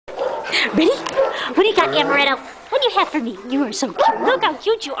Ready? What do you got, Amaretto? What do you have for me? You are so cute. Look how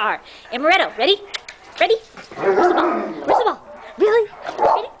cute you are. Amaretto, ready? Ready? Where's the ball? Where's the ball? Really?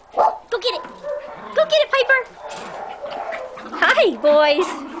 Ready? Go get it. Go get it, Piper. Hi, boys.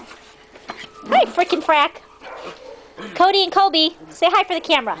 Hi, frickin' frack. Cody and Colby, say hi for the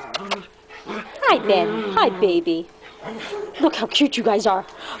camera. Hi, Ben. Hi, baby. Look how cute you guys are.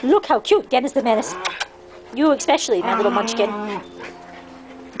 Look how cute. Dennis the Menace. You especially, my little munchkin.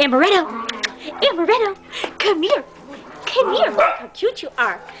 Amaretto. Amaretto, come here. Come here. Look how cute you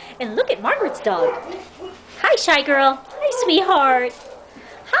are. And look at Margaret's dog. Hi, shy girl. Hi, sweetheart.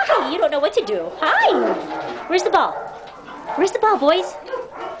 Hi, you don't know what to do. Hi. Where's the ball? Where's the ball, boys?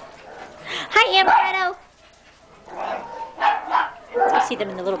 Hi, Amaretto. Let's go see them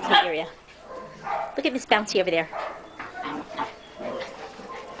in the little play area. Look at Miss Bouncy over there.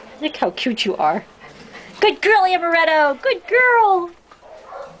 Look how cute you are. Good girl, Amaretto. Good girl.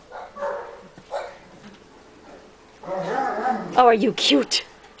 Oh, are you cute?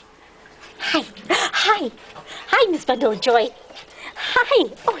 Hi. Hi. Hi, Miss Bundle of Joy. Hi.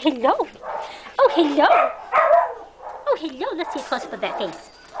 Oh, hello. Oh, hello. Oh, hello. Let's see a close-up of that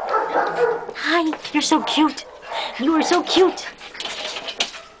face. Hi. You're so cute. You are so cute.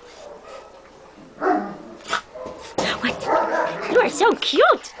 What? You are so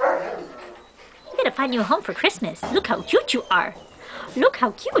cute. I'm gonna find you a home for Christmas. Look how cute you are. Look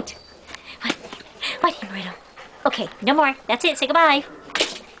how cute. What, Amaretto? Okay, no more. That's it. Say goodbye.